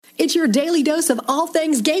It's your daily dose of all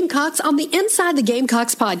things Gamecocks on the Inside the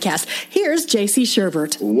Gamecocks podcast. Here's J.C.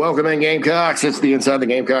 Sherbert. Welcome in, Gamecocks. It's the Inside the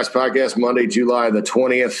Gamecocks podcast, Monday, July the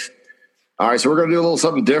 20th. All right, so we're going to do a little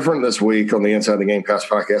something different this week on the Inside the Gamecocks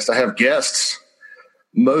podcast. I have guests,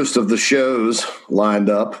 most of the shows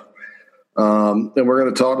lined up, and we're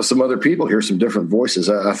going to talk to some other people, hear some different voices.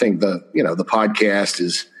 I think the podcast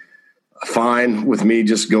is fine with me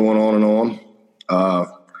just going on and on.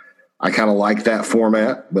 I kind of like that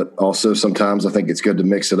format, but also sometimes I think it's good to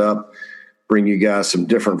mix it up, bring you guys some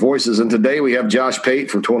different voices. And today we have Josh Pate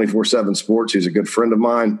from 24/7 Sports, who's a good friend of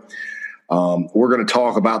mine. We're going to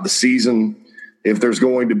talk about the season, if there's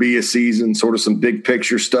going to be a season, sort of some big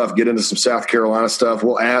picture stuff, get into some South Carolina stuff.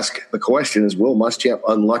 We'll ask the question, is Will Muschamp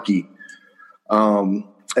unlucky? And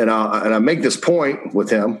I make this point with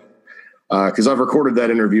him because I've recorded that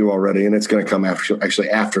interview already, and it's going to come after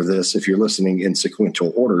this if you're listening in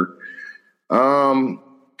sequential order.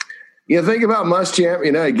 Think about Muschamp.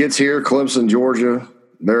 He gets here, Clemson, Georgia.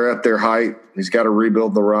 They're at their height. He's got to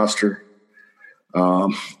rebuild the roster.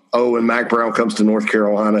 And Mac Brown comes to North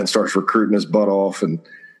Carolina and starts recruiting his butt off. And,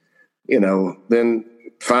 then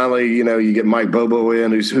finally, you get Mike Bobo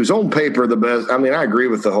in, who's on paper the best. I mean, I agree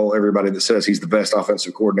with everybody that says he's the best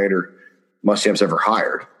offensive coordinator Muschamp's ever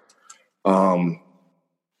hired.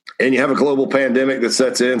 And you have a global pandemic that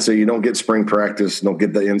sets in, so you don't get spring practice, don't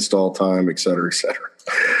get the install time, et cetera, et cetera.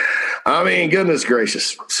 I mean, goodness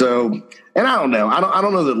gracious. So, and I don't know. I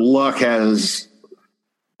don't know that luck has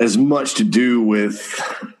as much to do with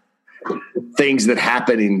things that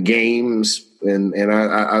happen in games, and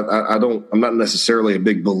I'm not necessarily a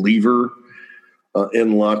big believer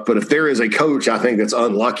in luck. But if there is a coach I think that's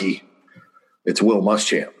unlucky, it's Will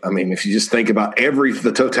Muschamp. I mean, if you just think about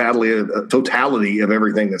the totality of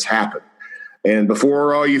everything that's happened. And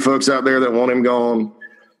before all you folks out there that want him gone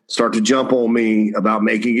start to jump on me about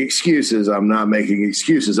making excuses, I'm not making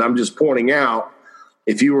excuses. I'm just pointing out,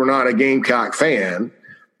 if you were not a Gamecock fan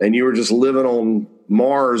and you were just living on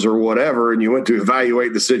Mars or whatever, and you went to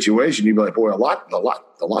evaluate the situation, you'd be like, boy, a lot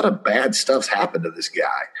of bad stuff's happened to this guy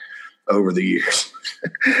over the years.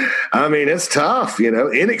 I mean, it's tough,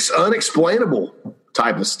 unexplainable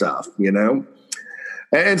type of stuff,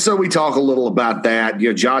 And so we talk a little about that.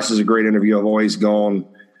 Josh is a great interview. I've always gone,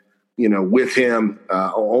 with him,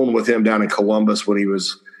 down in Columbus when he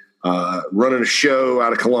was running a show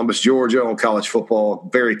out of Columbus, Georgia on college football.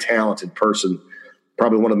 Very talented person,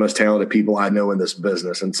 probably one of the most talented people I know in this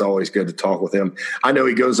business. And it's always good to talk with him. I know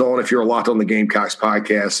he goes on, if you're a Locked on the Gamecocks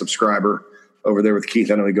podcast subscriber over there with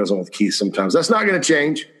Keith, I know he goes on with Keith sometimes. That's not going to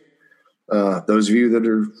change. Those of you that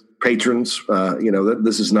are patrons,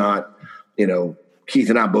 this is not,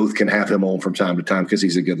 Keith and I both can have him on from time to time because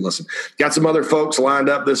he's a good listen. Got some other folks lined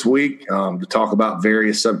up this week to talk about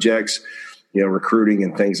various subjects, recruiting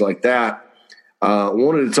and things like that.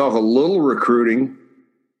 Wanted to talk a little recruiting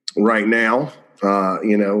right now,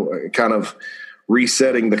 kind of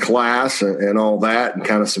resetting the class and all that, and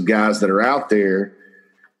kind of some guys that are out there.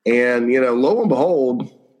 And, lo and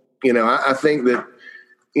behold, I think that,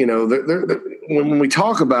 when we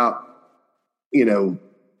talk about,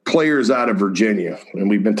 players out of Virginia, and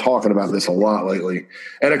we've been talking about this a lot lately.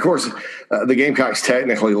 And, of course, the Gamecocks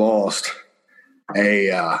technically lost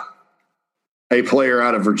a player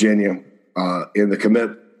out of Virginia on the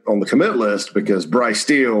commit list because Bryce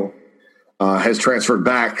Steele has transferred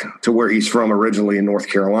back to where he's from originally in North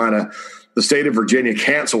Carolina. The state of Virginia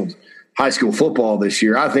canceled high school football this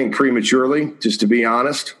year, I think prematurely, just to be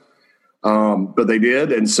honest. But they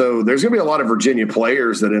did. And so there's going to be a lot of Virginia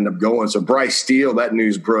players that end up going. So Bryce Steele, that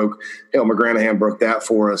news broke. McGranahan broke that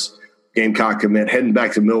for us. Gamecock commit, heading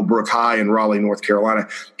back to Millbrook High in Raleigh, North Carolina.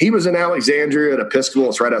 He was in Alexandria at Episcopal.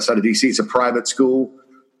 It's right outside of D.C. It's a private school.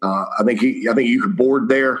 I think you could board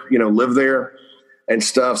there, live there and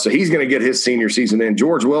stuff. So he's going to get his senior season in.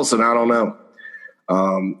 George Wilson, I don't know.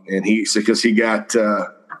 And because he got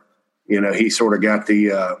he sort of got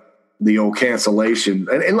the old cancellation,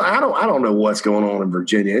 and I don't know what's going on in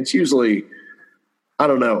Virginia. It's usually, I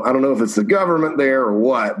don't know if it's the government there or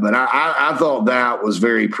what, but I thought that was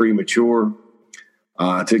very premature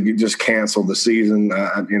to just cancel the season.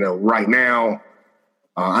 Right now,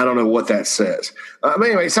 I don't know what that says. But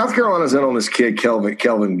anyway, South Carolina's in on this kid,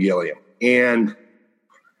 Kelvin Gilliam, and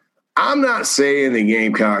I'm not saying the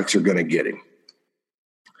Gamecocks are going to get him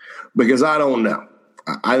because I don't know.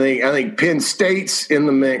 I think Penn State's in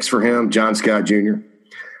the mix for him. John Scott Jr.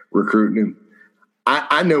 recruiting him.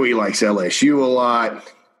 I know he likes LSU a lot,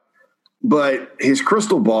 but his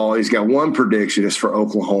crystal ball, he's got one prediction is for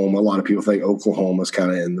Oklahoma. A lot of people think Oklahoma's kind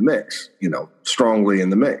of in the mix, strongly in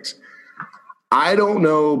the mix. I don't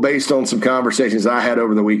know, based on some conversations I had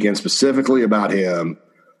over the weekend specifically about him,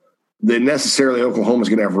 that necessarily Oklahoma's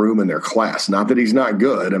going to have room in their class. Not that he's not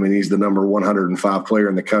good. I mean, he's the number 105 player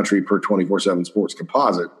in the country per 24/7 Sports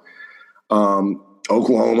composite.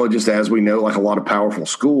 Oklahoma, just as we know, like a lot of powerful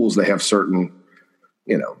schools, they have certain,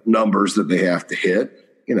 numbers that they have to hit,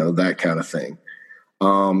 that kind of thing.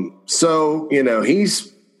 So,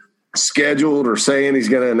 he's scheduled or saying he's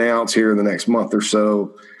going to announce here in the next month or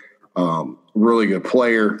so. Really good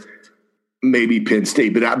player, maybe Penn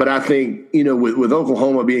State. But I think, with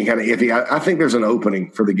Oklahoma being kind of iffy, I think there's an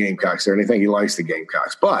opening for the Gamecocks there, and I think he likes the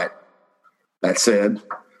Gamecocks. But that said,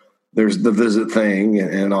 there's the visit thing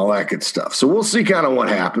and all that good stuff. So we'll see kind of what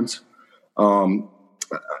happens. I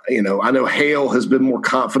know Hale has been more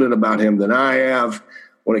confident about him than I have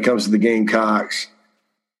when it comes to the Gamecocks.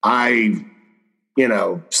 I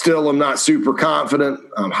still am not super confident.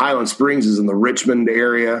 Highland Springs is in the Richmond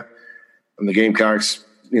area, and the Gamecocks,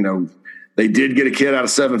 they did get a kid out of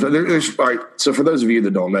 7. All right, so for those of you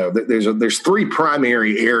that don't know, there's 3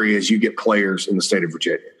 primary areas you get players in the state of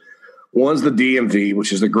Virginia. One's the DMV,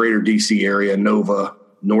 which is the greater D.C. area, Nova,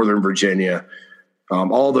 Northern Virginia,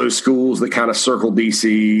 all those schools that kind of circle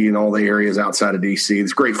D.C. and all the areas outside of D.C.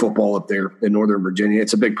 It's great football up there in Northern Virginia.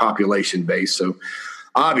 It's a big population base, so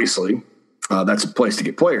obviously that's a place to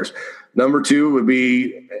get players. Number 2 would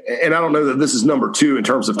be, and I don't know that this is number 2 in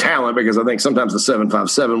terms of talent, because I think sometimes the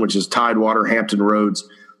 757, which is Tidewater, Hampton Roads,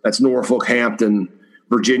 that's Norfolk, Hampton,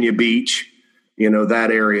 Virginia Beach, that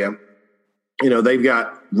area. They've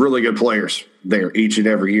got really good players there each and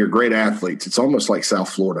every year, great athletes. It's almost like South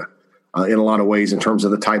Florida in a lot of ways in terms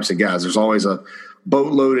of the types of guys. There's always a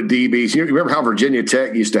boatload of DBs. You remember how Virginia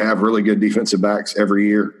Tech used to have really good defensive backs every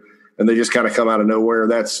year, and they just kind of come out of nowhere?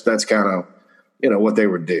 That's kind of what they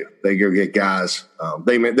would do. They go get guys.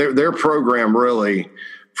 Their program really,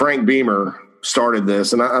 Frank Beamer started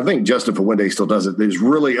this, and I think Justin Fuente still does it. It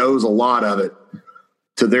really owes a lot of it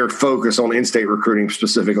to their focus on in-state recruiting,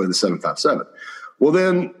 specifically the 757. Well,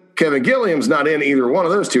 then Kevin Gilliam's not in either one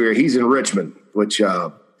of those 2 areas. He's in Richmond, which,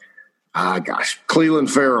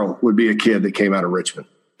 Cleveland Farrell would be a kid that came out of Richmond,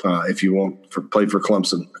 if you played for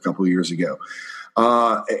Clemson a couple of years ago.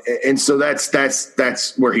 And so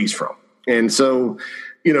that's where he's from. And so,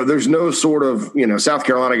 there's no sort of, South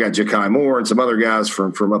Carolina got Ja'Kai Moore and some other guys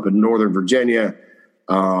from up in Northern Virginia.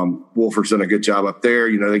 Wolford's done a good job up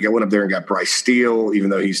there. They went up there and got Bryce Steele, even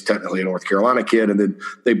though he's technically a North Carolina kid. And then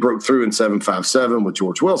they broke through in 757 with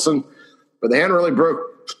George Wilson, but they hadn't really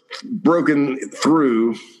broken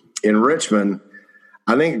through in Richmond.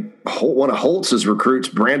 I think one of Holtz's recruits,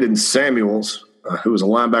 Brandon Samuels, who was a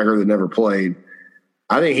linebacker that never played,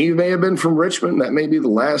 I think he may have been from Richmond. That may be the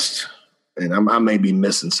last, and I may be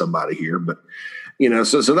missing somebody here, but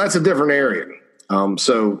so that's a different area.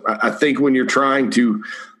 So I think when you're trying to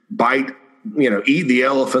eat the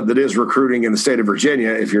elephant that is recruiting in the state of Virginia,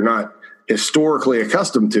 if you're not historically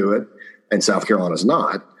accustomed to it, and South Carolina's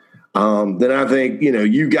not, then I think,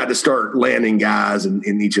 you got to start landing guys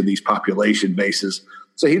in each of these population bases.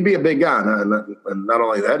 So he'd be a big guy. And not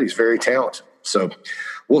only that, he's very talented. So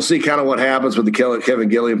we'll see kind of what happens with the Kevin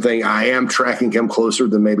Gilliam thing. I am tracking him closer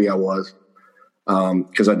than maybe I was,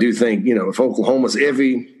 because I do think, if Oklahoma's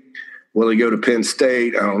iffy, will he go to Penn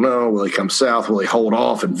State? I don't know. Will he come south? Will he hold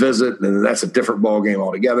off and visit? And that's a different ball game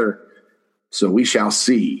altogether. So we shall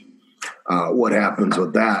see what happens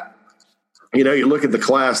with that. You look at the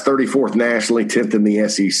class, 34th nationally, 10th in the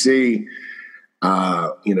SEC.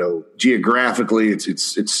 Geographically,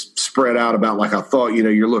 it's spread out about like I thought.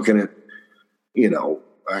 You're looking at,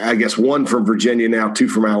 I guess 1 from Virginia now, 2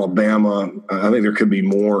 from Alabama. I think there could be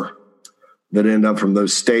more that end up from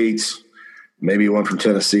those states. Maybe 1 from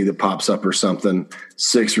Tennessee that pops up or something.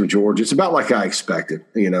 6 from Georgia. It's about like I expected.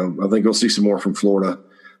 I think we'll see some more from Florida,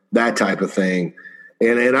 that type of thing.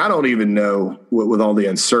 And I don't even know with all the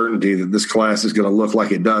uncertainty that this class is going to look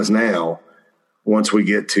like it does now once we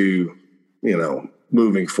get to,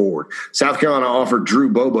 moving forward. South Carolina offered Drew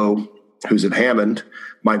Bobo, who's at Hammond,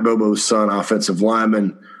 Mike Bobo's son, offensive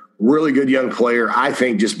lineman, really good young player, I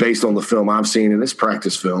think, just based on the film I've seen in his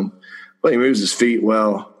practice film. But he moves his feet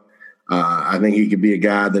well. I think he could be a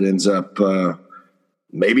guy that ends up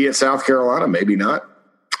maybe at South Carolina, maybe not.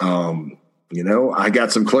 I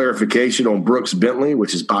got some clarification on Brooks Bentley,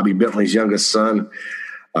 which is Bobby Bentley's youngest son,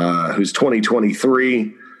 who's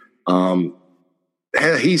 2023.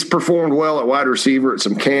 He's performed well at wide receiver at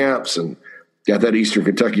some camps and got that Eastern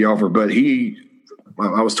Kentucky offer, but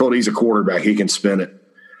I was told he's a quarterback. He can spin it.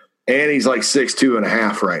 And he's like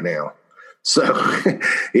 6'2.5" right now. So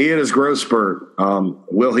he hit his growth spurt.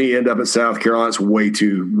 Will he end up at South Carolina? It's way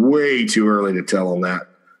too early to tell on that.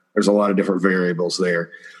 there's a lot of different variables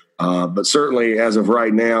there. But certainly as of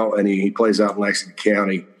right now, and he plays out in Lexington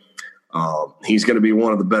County, he's going to be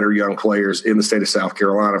one of the better young players in the state of South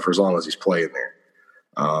Carolina for as long as he's playing there.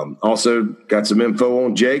 Also got some info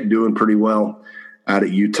on Jake doing pretty well out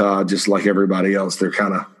at Utah, just like everybody else. They're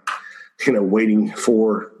kind of, waiting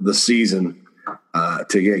for the season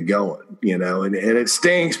to get going, and it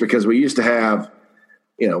stinks because we used to have,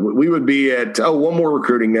 we would be at, one more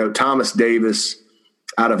recruiting note, Thomas Davis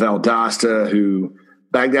out of Valdosta, who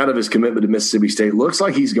backed out of his commitment to Mississippi State. Looks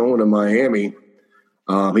like he's going to Miami.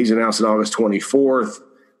 He's announced on August 24th.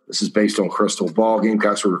 This is based on Crystal Ball.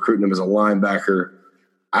 Gamecocks were recruiting him as a linebacker.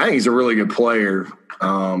 I think he's a really good player.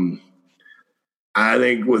 I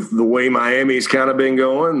think with the way Miami's kind of been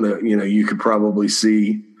going, that you could probably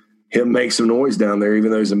see him make some noise down there,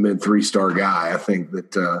 even though he's a mid 3-star guy. I think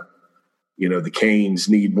that the Canes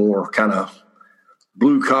need more kind of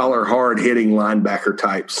blue collar, hard hitting linebacker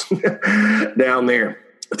types down there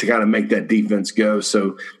to kind of make that defense go.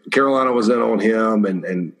 So Carolina was in on him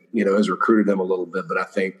and has recruited him a little bit, but I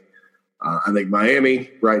think Miami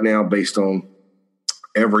right now, based on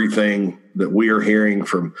everything that we are hearing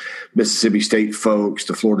from Mississippi State folks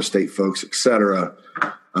to Florida State folks, et cetera,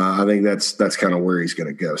 I think that's kind of where he's going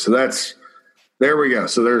to go. So there we go.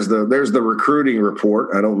 So there's the recruiting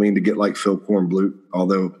report. I don't mean to get like Phil Kornblut,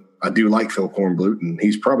 although I do like Phil Kornblut, and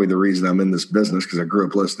he's probably the reason I'm in this business because I grew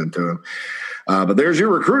up listening to him. But there's your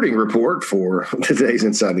recruiting report for today's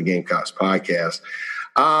Inside the Gamecocks podcast.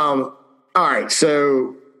 All right.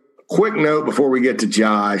 So quick note before we get to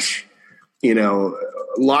Josh,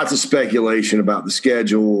 lots of speculation about the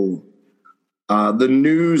schedule. The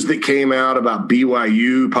news that came out about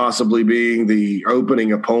BYU possibly being the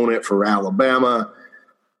opening opponent for Alabama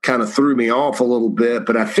kind of threw me off a little bit,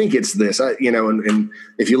 but I think it's this, and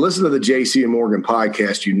if you listen to the JC and Morgan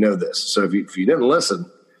podcast, this. So if you didn't listen,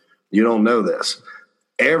 you don't know this.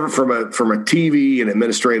 From a TV and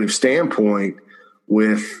administrative standpoint,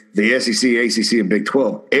 with the SEC, ACC, and Big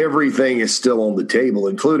 12, everything is still on the table,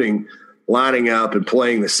 including lining up and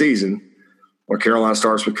playing the season, where Carolina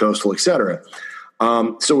starts with Coastal, et cetera.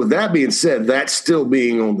 So with that being said, that's still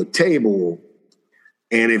being on the table.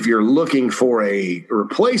 And if you're looking for a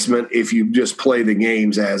replacement, if you just play the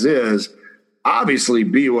games as is, obviously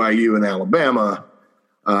BYU and Alabama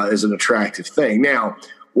is an attractive thing. Now,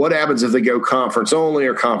 what happens if they go conference only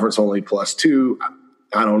or conference only +2?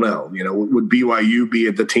 I don't know. Would BYU be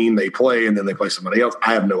at the team they play and then they play somebody else?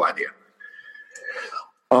 I have no idea.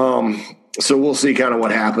 So we'll see kind of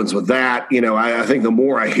what happens with that. I think the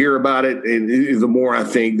more I hear about it, and the more I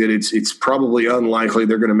think that it's probably unlikely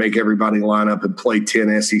they're going to make everybody line up and play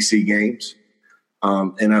 10 SEC games.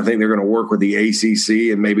 And I think they're going to work with the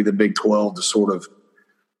ACC and maybe the Big 12 to sort of,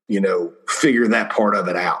 figure that part of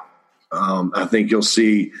it out. I think you'll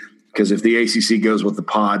see, because if the ACC goes with the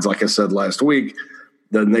pods, like I said last week,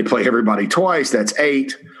 then they play everybody twice. That's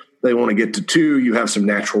 8. They want to get to 2. You have some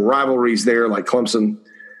natural rivalries there, like Clemson.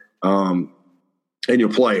 And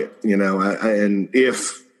you'll play it, and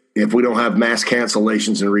if we don't have mass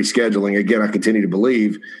cancellations and rescheduling, again, I continue to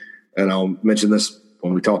believe, and I'll mention this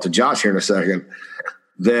when we talk to Josh here in a second,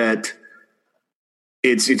 that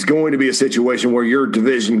it's going to be a situation where your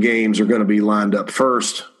division games are going to be lined up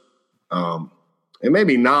first. And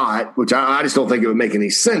maybe not, which I just don't think it would make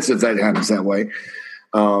any sense if that happens that way.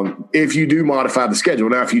 If you do modify the schedule.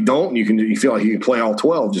 Now, if you don't, you feel like you can play all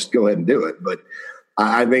 12, just go ahead and do it. But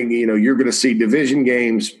I think, you're going to see division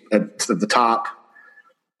games at the top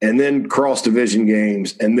and then cross-division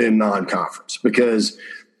games and then non-conference because,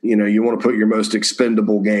 you want to put your most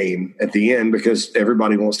expendable game at the end because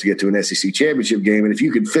everybody wants to get to an SEC championship game. And if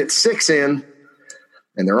you could fit 6 in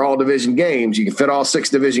and they're all division games, you can fit all 6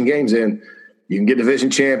 division games in, you can get division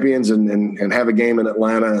champions and have a game in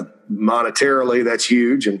Atlanta. Monetarily, that's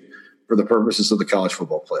huge. And for the purposes of the college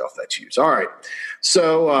football playoff, that's huge. All right.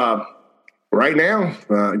 So, right now,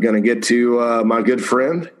 going to get to my good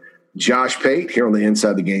friend, Josh Pate, here on the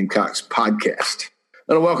Inside the Gamecocks podcast.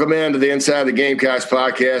 I want to welcome in to the Inside the Gamecocks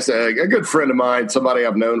podcast, a good friend of mine, somebody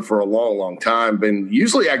I've known for a long, long time.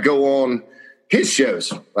 Usually I go on his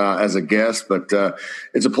shows as a guest, but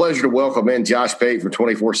it's a pleasure to welcome in Josh Pate from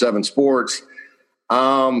 24/7 Sports.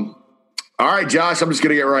 All right, Josh, I'm just going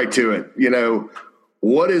to get right to it.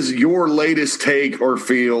 What is your latest take or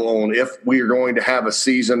feel on if we are going to have a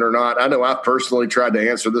season or not? I know I've personally tried to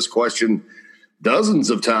answer this question dozens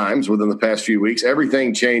of times within the past few weeks.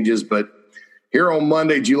 Everything changes, but here on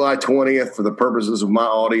Monday, July 20th, for the purposes of my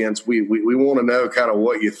audience, we want to know kind of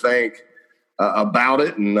what you think about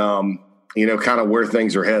it and, kind of where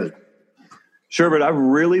things are headed. Sure, but I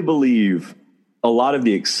really believe a lot of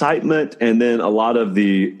the excitement and then a lot of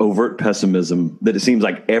the overt pessimism that it seems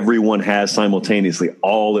like everyone has simultaneously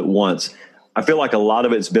all at once. I feel like a lot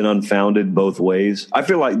of it's been unfounded both ways. I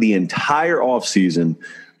feel like the entire offseason,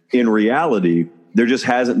 in reality, there just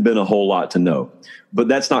hasn't been a whole lot to know. But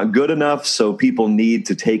that's not good enough, so people need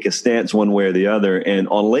to take a stance one way or the other. And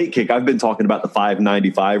on Late Kick, I've been talking about the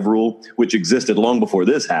 595 rule, which existed long before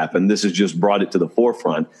this happened. This has just brought it to the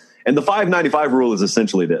forefront. And the 595 rule is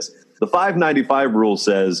essentially this. The 595 rule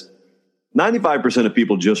says 95% of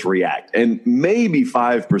people just react, and maybe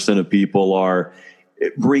 5% of people are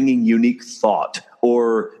bringing unique thought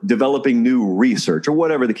or developing new research or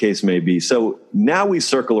whatever the case may be. So now we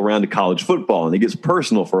circle around to college football, and it gets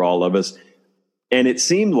personal for all of us. And it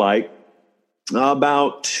seemed like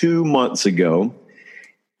about 2 months ago,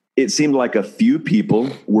 it seemed like a few people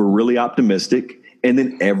were really optimistic, and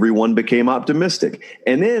then everyone became optimistic.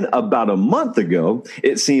 And then about a month ago,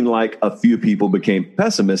 it seemed like a few people became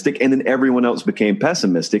pessimistic, and then everyone else became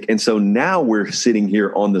pessimistic. And so now we're sitting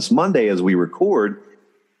here on this Monday as we record,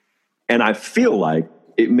 and I feel like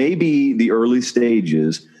it may be the early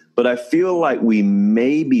stages, but I feel like we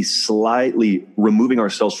may be slightly removing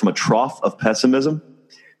ourselves from a trough of pessimism,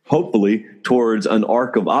 hopefully towards an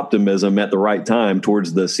arc of optimism at the right time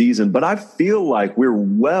towards the season. But I feel like we're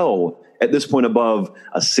well at this point above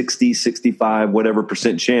a 60, 65, whatever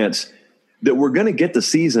 % chance that we're going to get the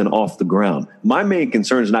season off the ground. My main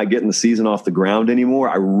concern is not getting the season off the ground anymore.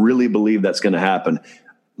 I really believe that's going to happen.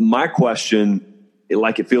 My question,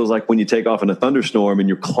 like it feels like when you take off in a thunderstorm and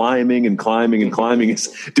you're climbing and climbing and climbing, is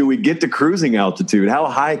do we get to cruising altitude? How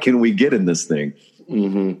high can we get in this thing?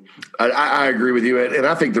 Mm-hmm. I agree with you. And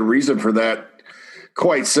I think the reason for that,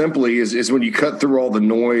 quite simply, is when you cut through all the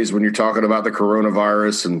noise, when you're talking about the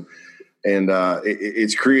coronavirus, and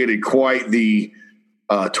it's created quite the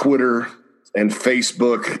Twitter and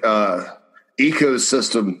Facebook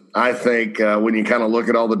ecosystem, I think, when you kind of look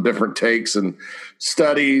at all the different takes and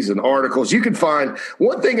studies and articles. You can find –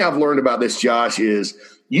 one thing I've learned about this, Josh, is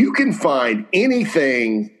you can find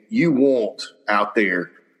anything you want out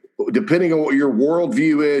there, depending on what your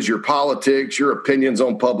worldview is, your politics, your opinions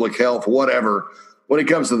on public health, whatever, when it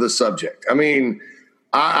comes to this subject. I mean,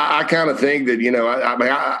 I kind of think that,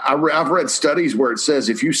 I've read studies where it says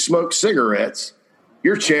if you smoke cigarettes,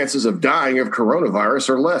 your chances of dying of coronavirus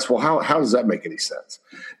are less. Well, how does that make any sense?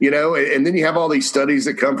 And then you have all these studies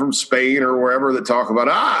that come from Spain or wherever that talk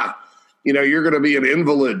about, you're going to be an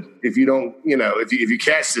invalid if you don't, if you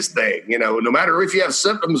catch this thing, no matter if you have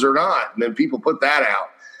symptoms or not. And then people put that out.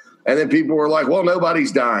 And then people were like, well,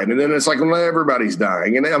 nobody's dying. And then it's like, well, everybody's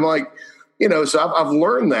dying. And I'm like, so I've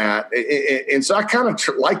learned that. And so I kind of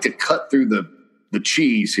like to cut through the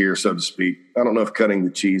cheese here, so to speak. I don't know if cutting the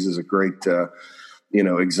cheese is a great,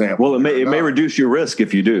 example. Well, it may reduce your risk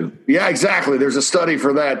if you do. Yeah, exactly. There's a study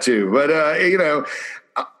for that too. But,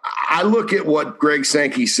 I look at what Greg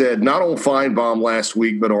Sankey said, not on Feinbaum last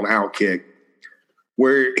week, but on Outkick,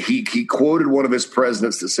 where he quoted one of his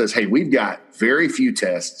presidents that says, hey, we've got very few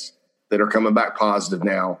tests that are coming back positive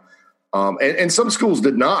now. And some schools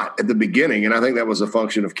did not at the beginning. And I think that was a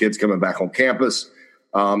function of kids coming back on campus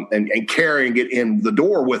and carrying it in the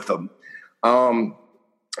door with them.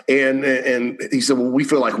 And he said, well, we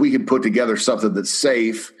feel like we can put together something that's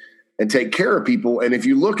safe and take care of people. And if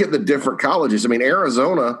you look at the different colleges, I mean,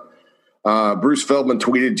 Arizona, Bruce Feldman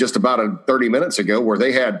tweeted just about 30 minutes ago where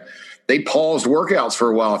they paused workouts for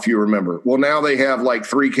a while, if you remember. Well, now they have like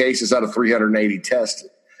 3 cases out of 380 tested.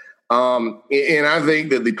 And I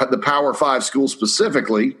think that the Power 5 schools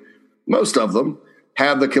specifically, most of them,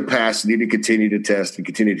 have the capacity to continue to test and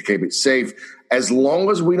continue to keep it safe. As long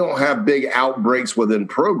as we don't have big outbreaks within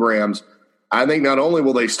programs, I think not only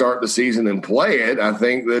will they start the season and play it, I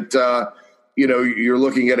think that, you're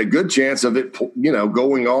looking at a good chance of it,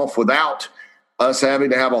 going off without us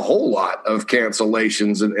having to have a whole lot of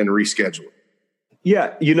cancellations and rescheduling.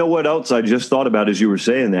 Yeah. You know what else I just thought about as you were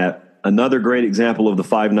saying that? Another great example of the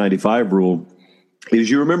 595 rule is,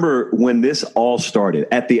 you remember when this all started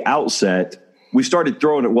at the outset, we started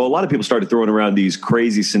throwing it. Well, a lot of people started throwing around these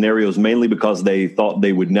crazy scenarios, mainly because they thought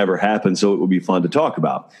they would never happen. So it would be fun to talk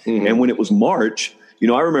about. Mm-hmm. And when it was March,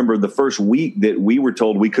 I remember the first week that we were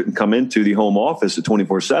told we couldn't come into the home office at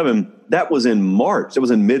 24/7. That was in March. It was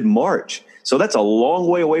in mid-March. So that's a long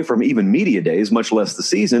way away from even media days, much less the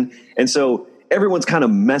season. And so everyone's kind of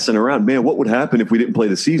messing around. Man, what would happen if we didn't play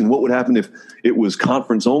the season? What would happen if it was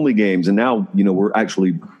conference only games? And now, we're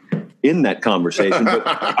actually in that conversation. But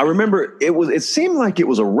I remember it seemed like it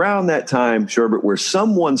was around that time, Sherbert, where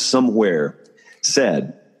someone somewhere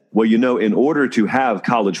said, Well, in order to have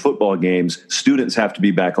college football games, students have to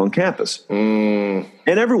be back on campus. And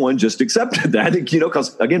everyone just accepted that,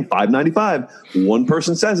 because, again, $5.95, one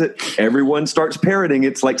person says it, everyone starts parroting.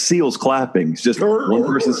 It's like seals clapping. It's just one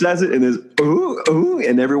person says it, and there's, ooh, ooh,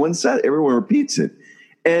 and everyone repeats it.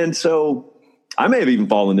 And so I may have even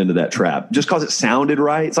fallen into that trap just because it sounded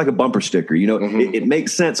right. It's like a bumper sticker. It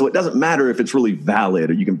makes sense. So it doesn't matter if it's really valid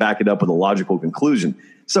or you can back it up with a logical conclusion.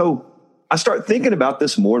 So I start thinking about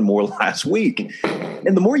this more and more last week.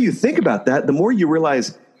 And the more you think about that, the more you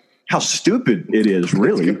realize how stupid it is,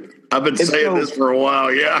 really. I've been saying this for a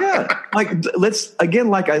while, yeah. Let's, again,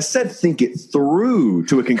 like I said, think it through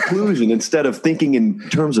to a conclusion instead of thinking in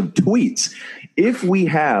terms of tweets. If we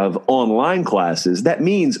have online classes, that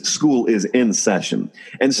means school is in session.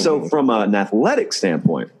 And so from an athletic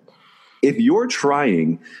standpoint, if you're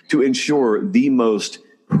trying to ensure the most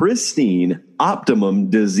pristine, optimum,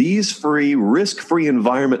 disease-free, risk-free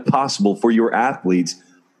environment possible for your athletes,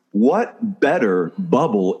 what better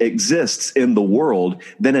bubble exists in the world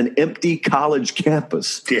than an empty college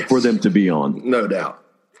campus for them to be on? No doubt.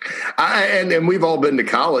 And we've all been to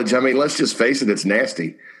college. I mean, let's just face it, it's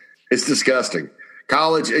nasty. It's disgusting.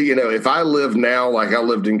 College, if I lived now like I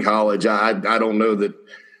lived in college, I don't know that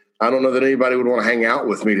anybody would want to hang out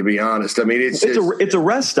with me, to be honest. I mean, it's a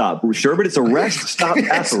rest stop, sure, but it's a rest stop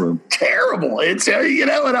bathroom. Terrible. It's and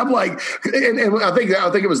I'm like, and I think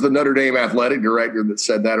it was the Notre Dame athletic director that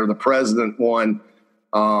said that, or the president one.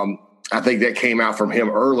 I think that came out from him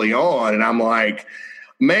early on, and I'm like,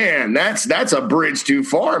 man, that's a bridge too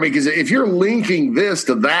far. Because if you're linking this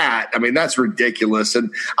to that, I mean, that's ridiculous.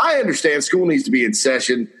 And I understand school needs to be in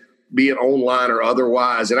session, be it online or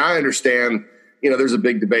otherwise, and I understand. There's a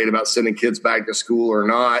big debate about sending kids back to school or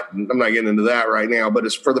not. And I'm not getting into that right now, but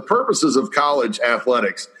it's for the purposes of college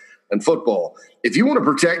athletics and football. If you want to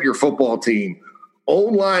protect your football team,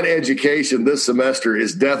 online education this semester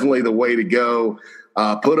is definitely the way to go.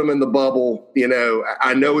 Put them in the bubble.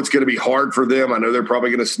 I know it's going to be hard for them. I know they're probably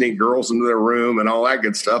going to sneak girls into their room and all that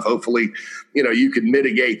good stuff. Hopefully, you can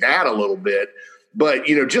mitigate that a little bit. But,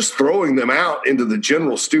 just throwing them out into the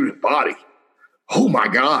general student body. Oh my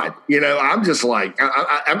God. I'm just like,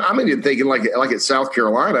 I'm even thinking like at South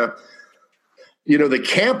Carolina, the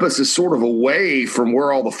campus is sort of away from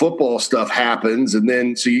where all the football stuff happens. And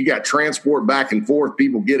then, so you got transport back and forth,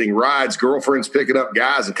 people getting rides, girlfriends picking up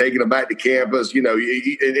guys and taking them back to campus, and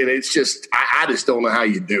it's just, I just don't know how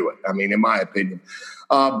you do it. I mean, in my opinion.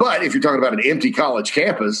 But if you're talking about an empty college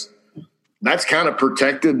campus, that's kind of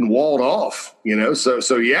protected and walled off,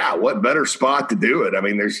 So yeah, what better spot to do it? I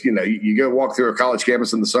mean, there's, you go walk through a college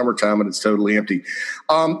campus in the summertime and it's totally empty.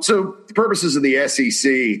 So the purposes of the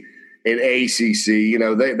SEC and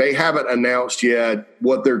ACC, they haven't announced yet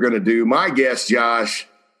what they're going to do. My guess, Josh,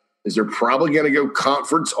 is they're probably going to go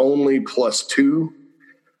conference only +2.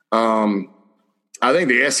 I think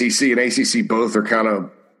the SEC and ACC both are kind of,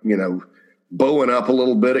 bowing up a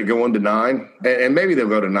little bit at going to 9, and maybe they'll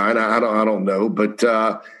go to 9. I don't know, but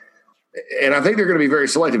and I think they're going to be very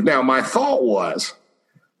selective. Now, my thought was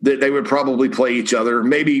that they would probably play each other,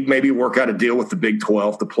 maybe work out a deal with the Big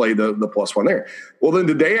 12 to play the +1 there. Well, then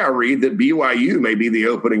today I read that BYU may be the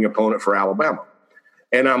opening opponent for Alabama,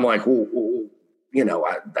 and I'm like, well,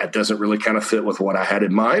 that doesn't really kind of fit with what I had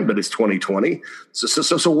in mind. But it's 2020,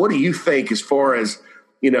 so what do you think as far as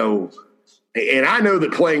And I know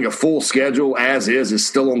that playing a full schedule as is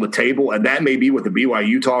still on the table, and that may be what the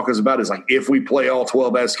BYU talk is about, is like if we play all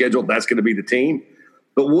 12 as scheduled, that's going to be the team.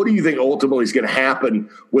 But what do you think ultimately is going to happen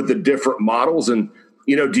with the different models? And,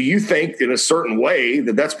 do you think in a certain way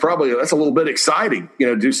that's a little bit exciting,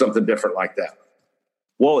 do something different like that?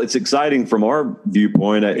 Well, it's exciting from our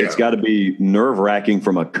viewpoint. It's got to be nerve-wracking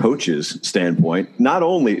from a coach's standpoint. Not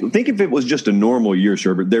only, think if it was just a normal year,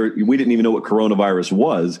 Sherbert, we didn't even know what coronavirus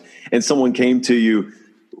was, and someone came to you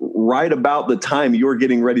right about the time you're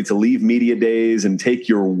getting ready to leave media days and take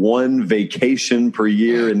your one vacation per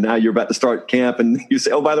year, and now you're about to start camp, and you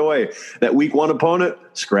say, oh, by the way, that week 1 opponent,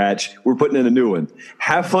 scratch, we're putting in a new one.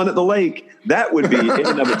 Have fun at the lake. That would be in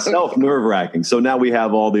and of itself nerve-wracking. So now we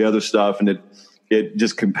have all the other stuff, and it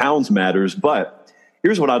just compounds matters. But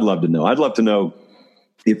here's what I'd love to know. I'd love to know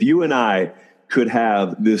if you and I could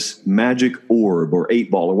have this magic orb or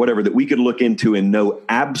 8-ball or whatever that we could look into and know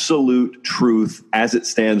absolute truth as it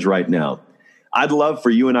stands right now. I'd love for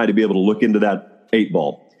you and I to be able to look into that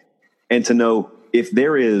 8-ball and to know if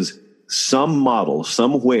there is some model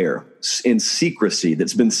somewhere in secrecy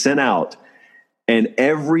that's been sent out, and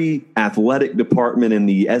every athletic department in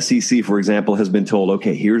the SEC, for example, has been told,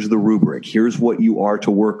 okay, here's the rubric. Here's what you are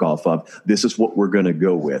to work off of. This is what we're going to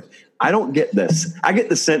go with. I don't get this. I get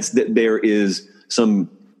the sense that there is some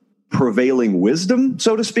prevailing wisdom,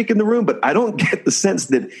 so to speak, in the room, but I don't get the sense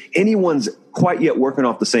that anyone's quite yet working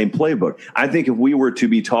off the same playbook. I think if we were to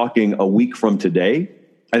be talking a week from today,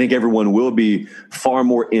 I think everyone will be far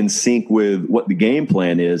more in sync with what the game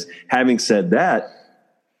plan is. Having said that,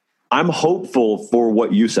 I'm hopeful for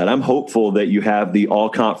what you said. I'm hopeful that you have the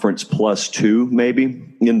all-conference +2 maybe.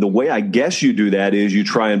 And the way I guess you do that is you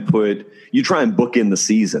try and book in the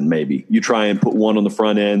season maybe. You try and put one on the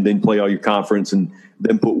front end, then play all your conference, and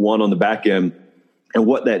then put one on the back end. And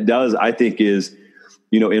what that does, I think, is,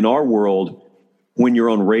 in our world, when you're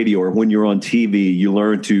on radio or when you're on TV, you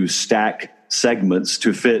learn to stack segments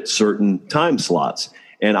to fit certain time slots.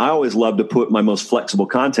 And I always love to put my most flexible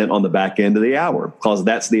content on the back end of the hour, because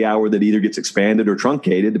that's the hour that either gets expanded or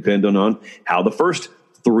truncated, depending on how the first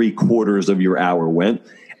 3 quarters of your hour went.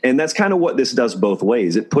 And that's kind of what this does both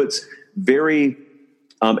ways. It puts very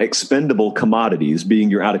expendable commodities,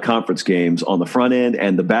 being your out-of-conference games, on the front end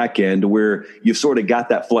and the back end, where you've sort of got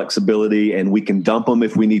that flexibility, and we can dump them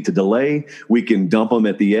if we need to delay. We can dump them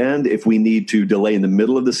at the end if we need to delay in the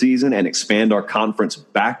middle of the season and expand our conference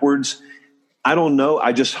backwards. I don't know.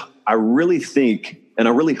 I really think, and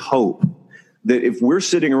I really hope, that if we're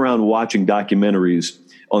sitting around watching documentaries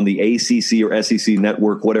on the ACC or SEC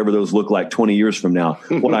network, whatever those look like 20 years from now,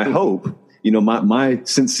 what I hope, my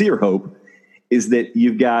sincere hope, is that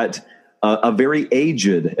you've got a very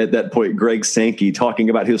aged, at that point, Greg Sankey,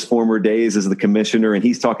 talking about his former days as the commissioner, and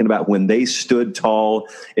he's talking about when they stood tall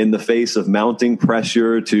in the face of mounting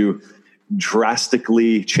pressure to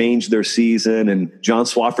drastically change their season, and John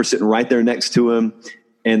Swaffer sitting right there next to him,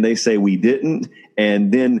 and they say, we didn't.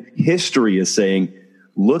 And then history is saying,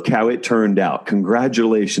 look how it turned out.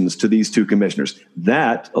 Congratulations to these two commissioners.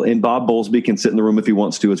 That, and Bob Bowlesby can sit in the room if he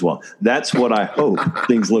wants to as well. That's what I hope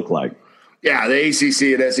things look like. Yeah, the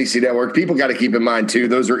ACC and SEC network, people got to keep in mind, too,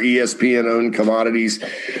 those are ESPN-owned commodities.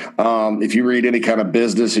 If you read any kind of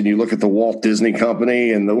business and you look at the Walt Disney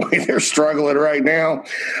Company and the way they're struggling right now,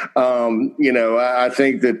 I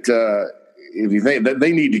think that if you think that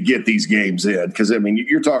they need to get these games in, because,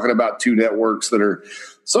 you're talking about 2 networks that are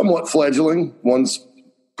somewhat fledgling. One's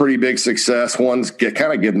pretty big success. One's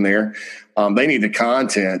kind of getting there. They need the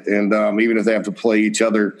content, and even if they have to play each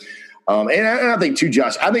other. And I think, too,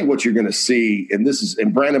 Josh, I think what you're going to see,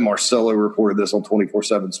 and Brandon Marcello reported this on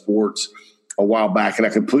 24/7 Sports a while back, and I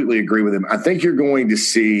completely agree with him. I think you're going to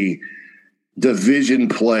see division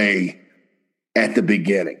play at the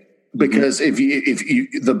beginning, because if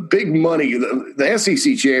you the big money, the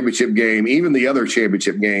SEC championship game, even the other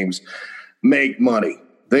championship games, make money.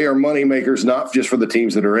 They are money makers, not just for the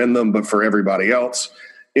teams that are in them, but for everybody else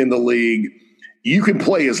in the league. You can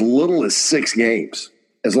play as little as 6 games,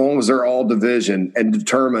 as long as they're all division, and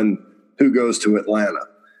determine who goes to Atlanta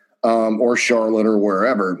or Charlotte or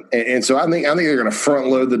wherever. And so I think they're going to front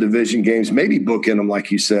load the division games, maybe bookend them,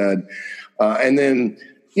 like you said. And then,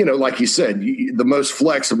 like you said, the most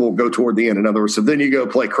flexible go toward the end. In other words, so then you go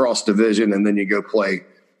play cross division, and then you go play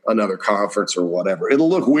another conference or whatever. It'll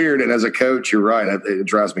look weird. And as a coach, you're right. It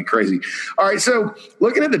drives me crazy. All right. So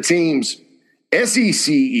looking at the teams, SEC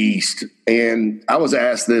East, and I was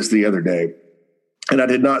asked this the other day, and I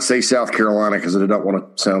did not say South Carolina because I did not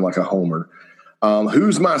want to sound like a homer.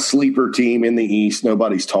 Who's my sleeper team in the East?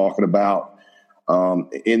 Nobody's talking about.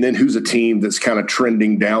 And then who's a team that's kind of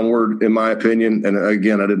trending downward, in my opinion? And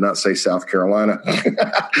again, I did not say South Carolina.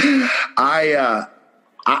 I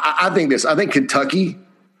think this. I think Kentucky,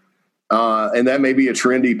 and that may be a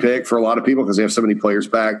trendy pick for a lot of people because they have so many players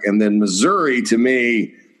back. And then Missouri, to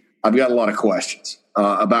me, I've got a lot of questions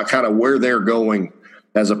about kind of where they're going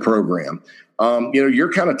as a program.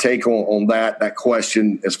 Your kind of take on that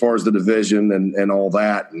question as far as the division and all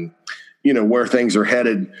that, and, where things are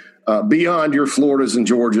headed beyond your Floridas and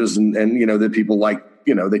Georgias and that people like,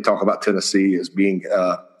 they talk about Tennessee as being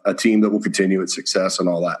a team that will continue its success and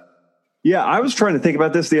all that. Yeah, I was trying to think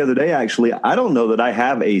about this the other day, actually. I don't know that I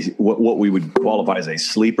have what we would qualify as a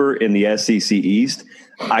sleeper in the SEC East.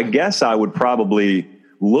 I guess I would probably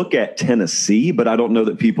look at Tennessee, but I don't know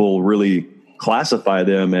that people really classify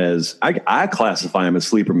them as I classify them as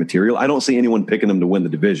sleeper material. I don't see anyone picking them to win the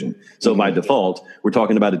division. So by default, we're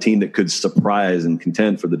talking about a team that could surprise and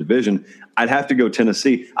contend for the division. I'd have to go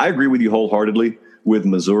Tennessee. I agree with you wholeheartedly with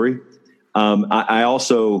Missouri.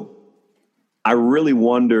 I really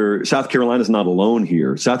wonder, South Carolina's not alone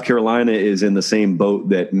here. South Carolina is in the same boat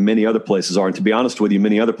that many other places are. And to be honest with you,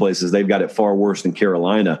 many other places, they've got it far worse than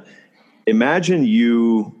Carolina. Imagine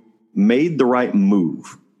you made the right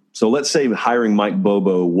move. So let's say hiring Mike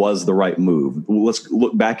Bobo was the right move. Let's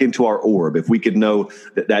look back into our orb. If we could know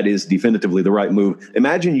that is definitively the right move,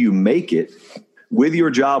 imagine you make it with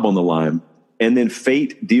your job on the line, and then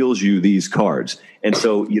fate deals you these cards. And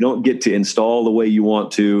so you don't get to install the way you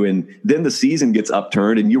want to. And then the season gets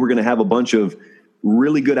upturned, and you were going to have a bunch of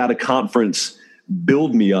really good out of conference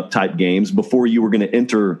build me up type games before you were going to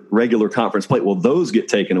enter regular conference play. Well, those get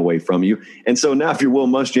taken away from you. And so now if you're Will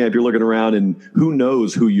Muschamp, you're looking around and who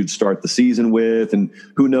knows who you'd start the season with, and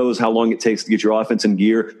who knows how long it takes to get your offense in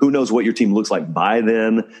gear. Who knows what your team looks like by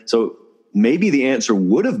then. So maybe the answer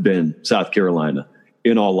would have been South Carolina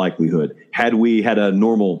in all likelihood had we had a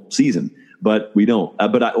normal season. But we don't.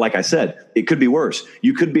 Like I said, it could be worse.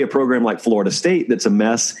 You could be a program like Florida State that's a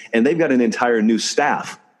mess, and they've got an entire new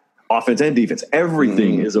staff, offense and defense.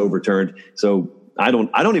 Everything is overturned. So I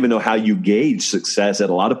don't even know how you gauge success at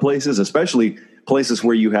a lot of places, especially places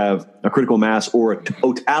where you have a critical mass or a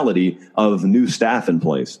totality of new staff in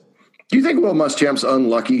place. Do you think Will Muschamp's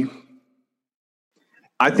unlucky?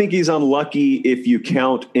 I think he's unlucky if you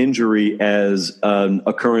count injury as an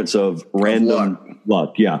occurrence of random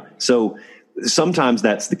luck. Yeah. So sometimes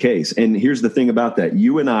that's the case. And here's the thing about that.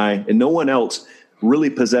 You and I and no one else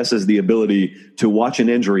really possesses the ability to watch an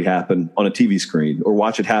injury happen on a TV screen, or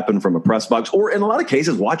watch it happen from a press box, or in a lot of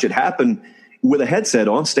cases, watch it happen with a headset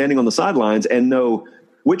on, standing on the sidelines, and know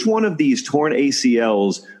which one of these torn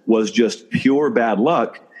ACLs was just pure bad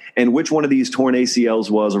luck and which one of these torn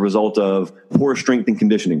ACLs was a result of poor strength and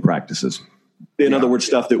conditioning practices. In other words,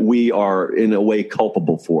 stuff that we are in a way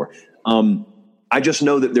culpable for. I just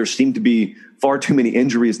know that there seem to be far too many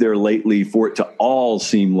injuries there lately for it to all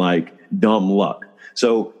seem like dumb luck.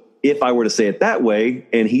 So if I were to say it that way,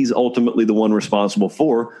 and he's ultimately the one responsible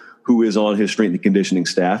for who is on his strength and conditioning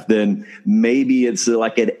staff, then maybe it's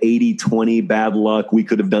like an 80-20 bad luck. We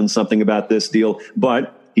could have done something about this deal,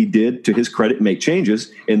 but he did, to his credit, make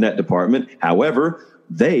changes in that department. However,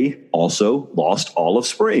 they also lost all of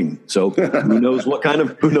spring. So who knows what kind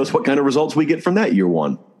of results we get from that year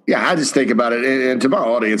one. Yeah, I just think about it. And to my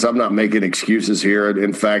audience, I'm not making excuses here.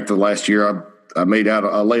 In fact, the last year I laid out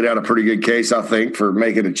a pretty good case, I think, for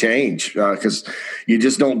making a change, because you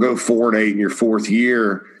just don't go 4-8 in your fourth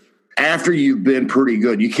year after you've been pretty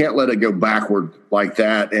good. You can't let it go backward like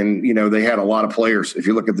that. And, they had a lot of players. If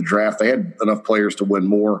you look at the draft, they had enough players to win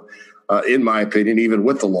more, in my opinion, even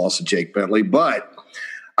with the loss of Jake Bentley. But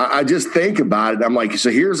I just think about it. I'm like, so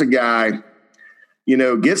here's a guy,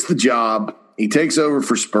 gets the job. He takes over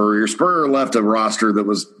for Spurrier. Spurrier left a roster that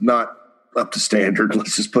was not up to standard.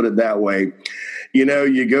 Let's just put it that way.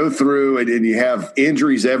 You go through and you have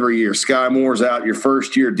injuries every year. Sky Moore's out your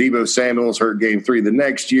first year. Deebo Samuel's hurt game 3. The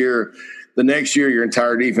next year, your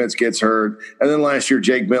entire defense gets hurt. And then last year,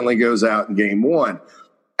 Jake Bentley goes out in game 1.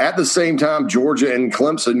 At the same time, Georgia and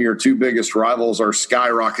Clemson, your two biggest rivals, are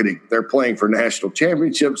skyrocketing. They're playing for national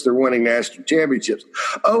championships. They're winning national championships.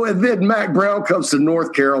 Oh, and then Mac Brown comes to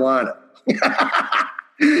North Carolina.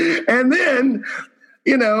 And then,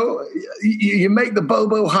 you make the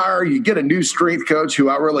Bobo hire. You get a new strength coach who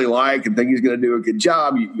I really like and think he's going to do a good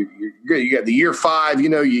job. You got the year 5. You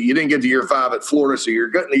didn't get to year 5 at Florida, so you're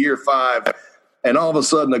getting to year 5. And all of a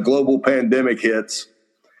sudden, a global pandemic hits.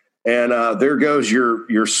 And there goes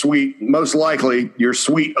your sweet, most likely your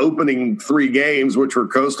sweet opening 3 games, which were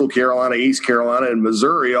Coastal Carolina, East Carolina, and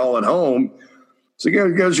Missouri all at home. So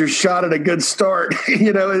goes your shot at a good start,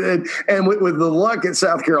 and with the luck that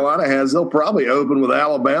South Carolina has, they'll probably open with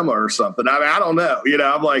Alabama or something. I mean, I don't know.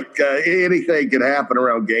 I'm like, anything can happen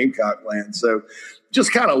around Gamecock land. So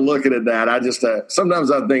just kind of looking at that, I just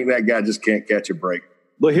sometimes I think that guy just can't catch a break.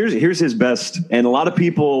 Well, here's his best, and a lot of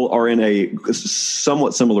people are in a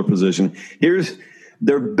somewhat similar position. Here's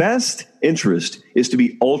their best interest is to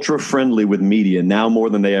be ultra friendly with media now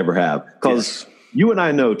more than they ever have, because you and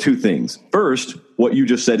I know 2 things. First, what you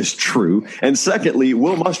just said is true. And secondly,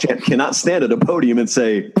 Will Muschamp cannot stand at a podium and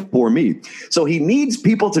say, poor me. So he needs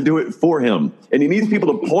people to do it for him. And he needs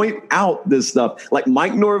people to point out this stuff. Like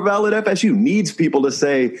Mike Norvell at FSU needs people to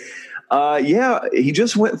say, he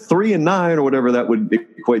just went 3-9 or whatever that would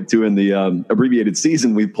equate to in the abbreviated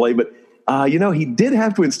season we play. But, he did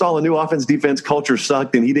have to install a new offense defense. Culture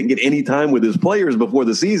sucked, and he didn't get any time with his players before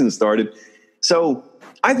the season started. So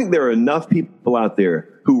I think there are enough people out there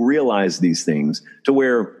who realize these things to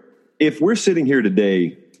where if we're sitting here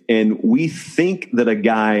today and we think that a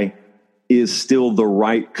guy is still the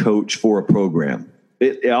right coach for a program,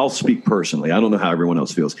 I'll speak personally. I don't know how everyone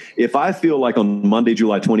else feels. If I feel like on Monday,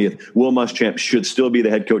 July 20th, Will Muschamp should still be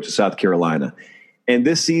the head coach of South Carolina, and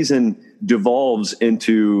this season devolves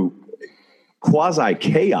into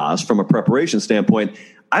quasi-chaos from a preparation standpoint,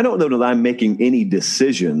 I don't know that I'm making any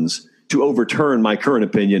decisions to overturn my current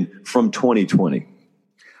opinion from 2020. I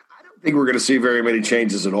don't think we're going to see very many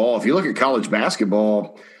changes at all. If you look at college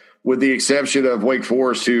basketball, with the exception of Wake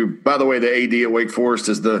Forest, who, by the way, the AD at Wake Forest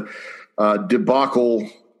is the debacle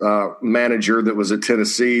manager that was at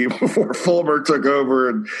Tennessee before Fulmer took over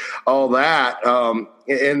and all that.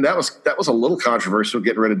 And that was a little controversial,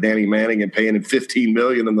 getting rid of Danny Manning and paying him $15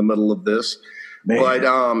 million in the middle of this. Man.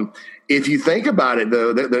 But if you think about it,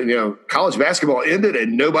 though, college basketball ended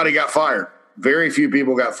and nobody got fired. Very few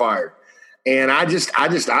people got fired. And I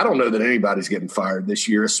don't know that anybody's getting fired this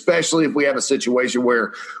year, especially if we have a situation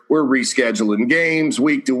where we're rescheduling games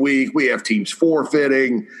week to week. We have teams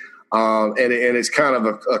forfeiting, and it's kind of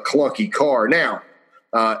a clunky car. Now,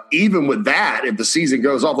 even with that, if the season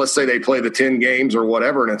goes off, let's say they play the 10 games or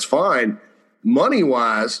whatever, and it's fine,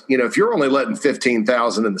 money-wise, if you're only letting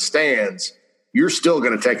 15,000 in the stands, you're still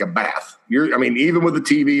going to take a bath. Even with the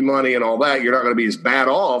TV money and all that, you're not going to be as bad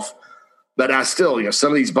off. But I still,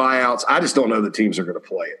 some of these buyouts, I just don't know that teams are going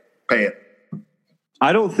to pay it.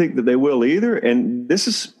 I don't think that they will either. And this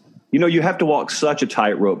is, you have to walk such a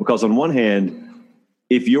tightrope because on one hand,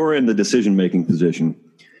 if you're in the decision-making position,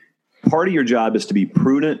 part of your job is to be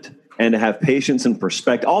prudent and to have patience and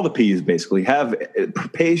perspective. All the P's basically. Have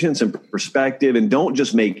patience and perspective and don't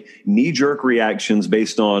just make knee-jerk reactions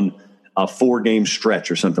based on a 4-game stretch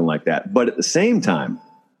or something like that. But at the same time,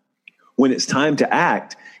 when it's time to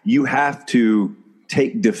act, you have to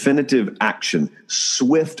take definitive action,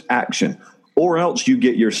 swift action, or else you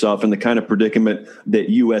get yourself in the kind of predicament that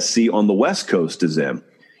USC on the West Coast is in.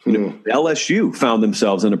 LSU found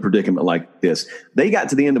themselves in a predicament like this. They got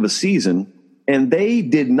to the end of a season and they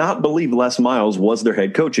did not believe Les Miles was their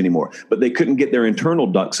head coach anymore, but they couldn't get their internal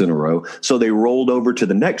ducks in a row. So they rolled over to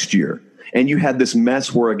the next year. And you had this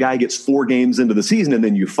mess where a guy gets 4 games into the season and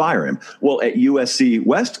then you fire him. Well, at USC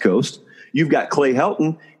West Coast, you've got Clay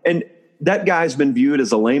Helton, and that guy's been viewed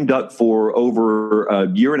as a lame duck for over a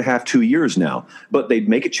year and a half, 2 years now. But they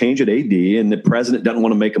make a change at AD, and the president doesn't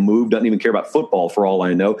want to make a move, doesn't even care about football for all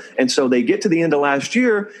I know. And so they get to the end of last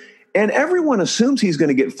year, and everyone assumes he's going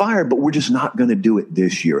to get fired, but we're just not going to do it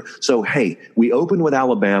this year. So, hey, we open with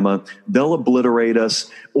Alabama. They'll obliterate us.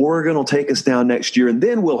 Oregon will take us down next year, and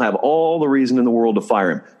then we'll have all the reason in the world to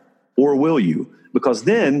fire him. Or will you? Because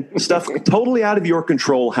then stuff totally out of your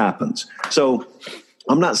control happens. So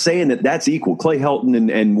I'm not saying that that's equal. Clay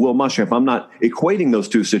Helton and Will Muschamp, I'm not equating those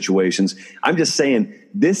two situations. I'm just saying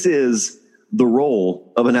this is the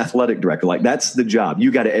role of an athletic director. Like, that's the job.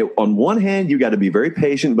 You got to, on one hand, you got to be very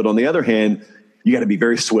patient, but on the other hand, you got to be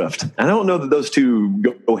very swift. I don't know that those two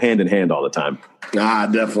go hand in hand all the time. Nah,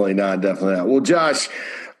 definitely not. Definitely not. Well, Josh,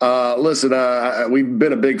 listen, we've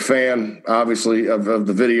been a big fan, obviously, of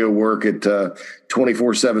the video work at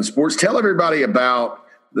 24/7 Sports. Tell everybody about,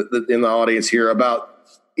 in the audience here, about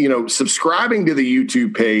subscribing to the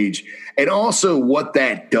YouTube page and also what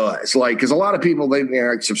that does. Like, because a lot of people, they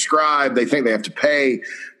subscribe, they think they have to pay.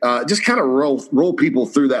 Just kind of roll people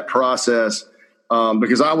through that process,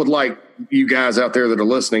 because I would like you guys out there that are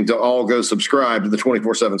listening to all go subscribe to the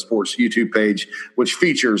 24/7 Sports YouTube page, which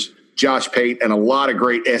features Josh Pate and a lot of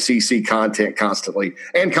great SEC content constantly,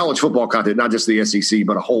 and college football content, not just the SEC,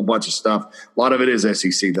 but a whole bunch of stuff. A lot of it is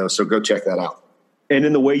SEC, though, so go check that out. And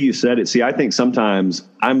in the way you said it, see, I think sometimes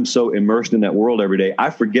I'm so immersed in that world every day, I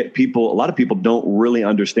forget a lot of people don't really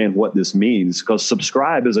understand what this means, because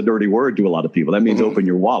subscribe is a dirty word to a lot of people. That means open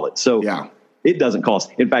your wallet. So yeah. It doesn't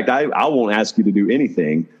cost. In fact, I won't ask you to do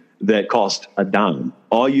anything that costs a dime.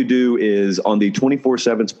 All you do is on the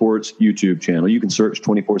 24/7 Sports YouTube channel, you can search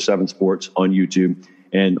 24/7 Sports on YouTube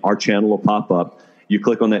and our channel will pop up. You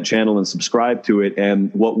click on that channel and subscribe to it.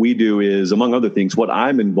 And what we do is, among other things, what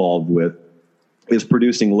I'm involved with is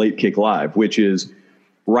producing Late Kick Live, which is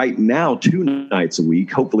right now 2 nights a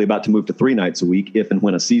week, hopefully about to move to 3 nights a week if and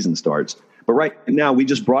when a season starts. But right now we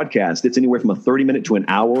just broadcast. It's anywhere from a 30-minute to an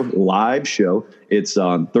hour live show. It's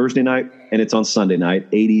on Thursday night and it's on Sunday night,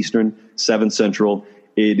 8 Eastern, 7 Central.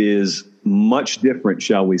 It is much different,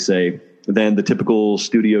 shall we say, than the typical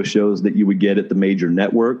studio shows that you would get at the major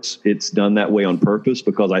networks. It's done that way on purpose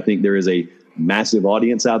because I think there is a massive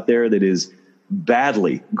audience out there that is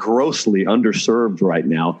badly, grossly underserved right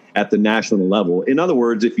now at the national level. In other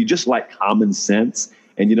words, if you just like common sense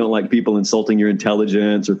and you don't like people insulting your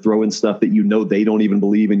intelligence or throwing stuff that they don't even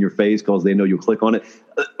believe in your face because they know you'll click on it,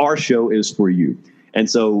 our show is for you. And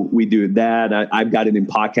so we do that. I've got it in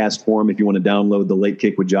podcast form if you want to download the Late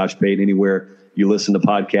Kick with Josh Pate anywhere you listen to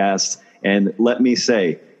podcasts. And let me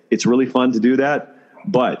say, it's really fun to do that.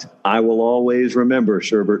 But I will always remember,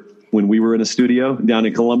 Sherbert, when we were in a studio down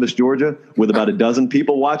in Columbus, Georgia, with about a dozen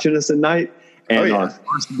people watching us at night, and our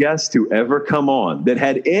first guest to ever come on that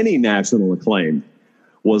had any national acclaim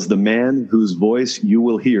was the man whose voice you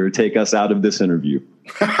will hear take us out of this interview.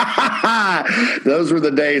 Those were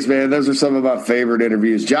the days, man. Those are some of my favorite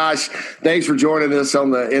interviews. Josh, thanks for joining us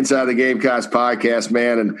on the Inside the Gamecocks podcast,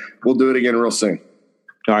 man, and we'll do it again real soon.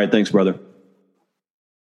 All right, thanks, brother.